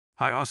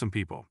Hi, awesome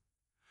people.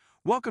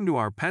 Welcome to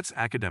our Pets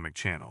Academic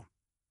channel.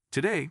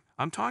 Today,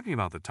 I'm talking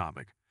about the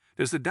topic,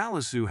 does the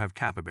Dallas Zoo have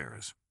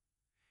capybaras?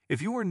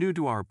 If you are new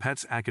to our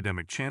Pets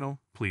Academic channel,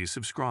 please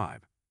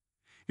subscribe.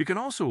 You can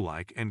also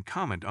like and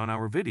comment on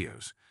our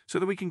videos so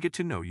that we can get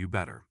to know you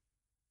better.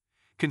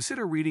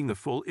 Consider reading the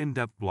full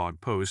in-depth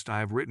blog post I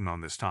have written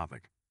on this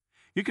topic.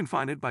 You can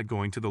find it by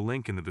going to the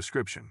link in the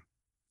description.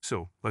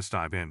 So, let's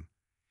dive in.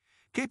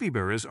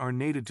 Capybaras are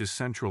native to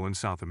Central and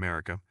South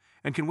America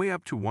and can weigh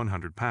up to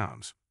 100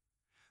 pounds.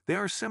 They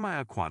are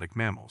semi-aquatic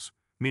mammals,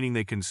 meaning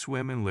they can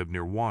swim and live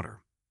near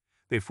water.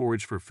 They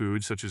forage for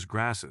food such as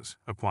grasses,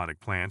 aquatic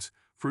plants,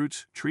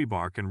 fruits, tree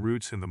bark, and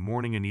roots in the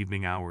morning and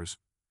evening hours.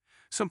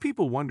 Some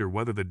people wonder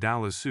whether the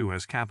Dallas Zoo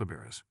has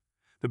capybaras.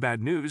 The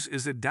bad news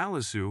is that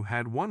Dallas Zoo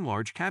had one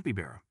large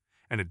capybara,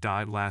 and it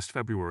died last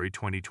February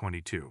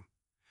 2022.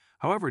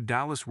 However,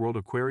 Dallas World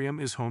Aquarium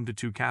is home to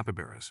 2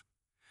 capybaras.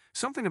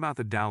 Something about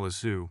the Dallas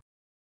Zoo.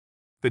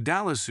 The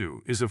Dallas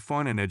Zoo is a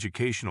fun and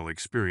educational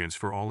experience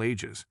for all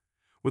ages.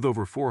 With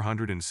over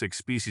 406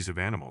 species of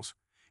animals,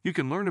 you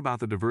can learn about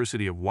the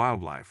diversity of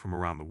wildlife from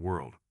around the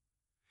world.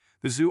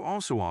 The zoo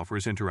also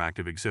offers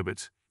interactive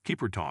exhibits,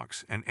 keeper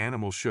talks, and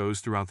animal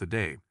shows throughout the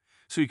day,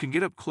 so you can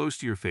get up close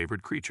to your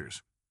favorite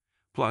creatures.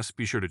 Plus,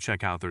 be sure to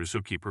check out their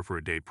Zookeeper for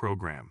a Day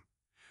program,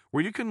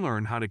 where you can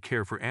learn how to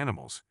care for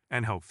animals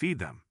and help feed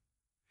them.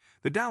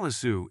 The Dallas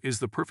Zoo is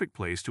the perfect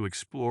place to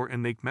explore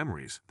and make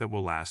memories that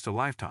will last a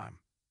lifetime.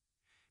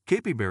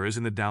 Capybaras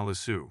in the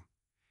Dallas Zoo.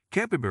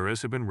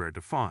 Capybaras have been rare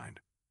to find.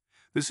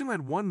 The zoo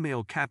had one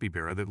male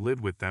capybara that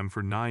lived with them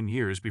for 9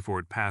 years before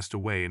it passed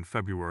away in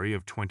February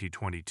of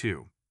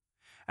 2022.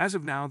 As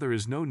of now, there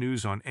is no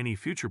news on any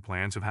future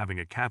plans of having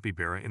a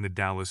capybara in the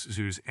Dallas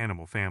Zoo's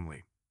animal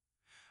family.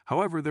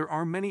 However, there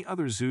are many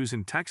other zoos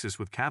in Texas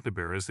with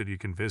capybaras that you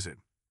can visit.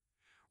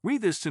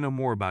 Read this to know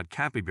more about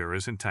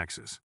capybaras in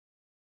Texas.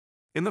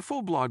 In the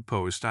full blog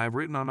post I have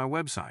written on my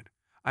website,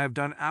 I have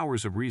done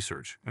hours of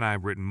research and I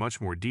have written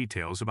much more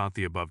details about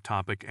the above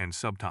topic and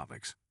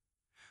subtopics.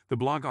 The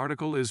blog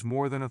article is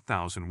more than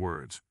 1,000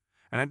 words,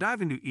 and I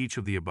dive into each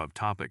of the above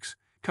topics,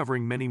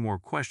 covering many more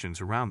questions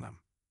around them.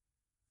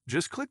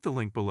 Just click the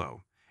link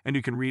below, and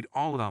you can read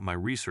all about my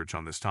research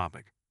on this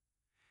topic.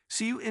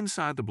 See you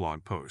inside the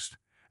blog post,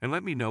 and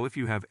let me know if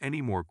you have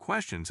any more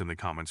questions in the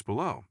comments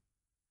below.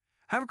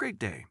 Have a great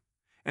day,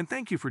 and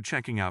thank you for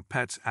checking out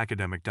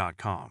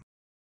petsacademic.com.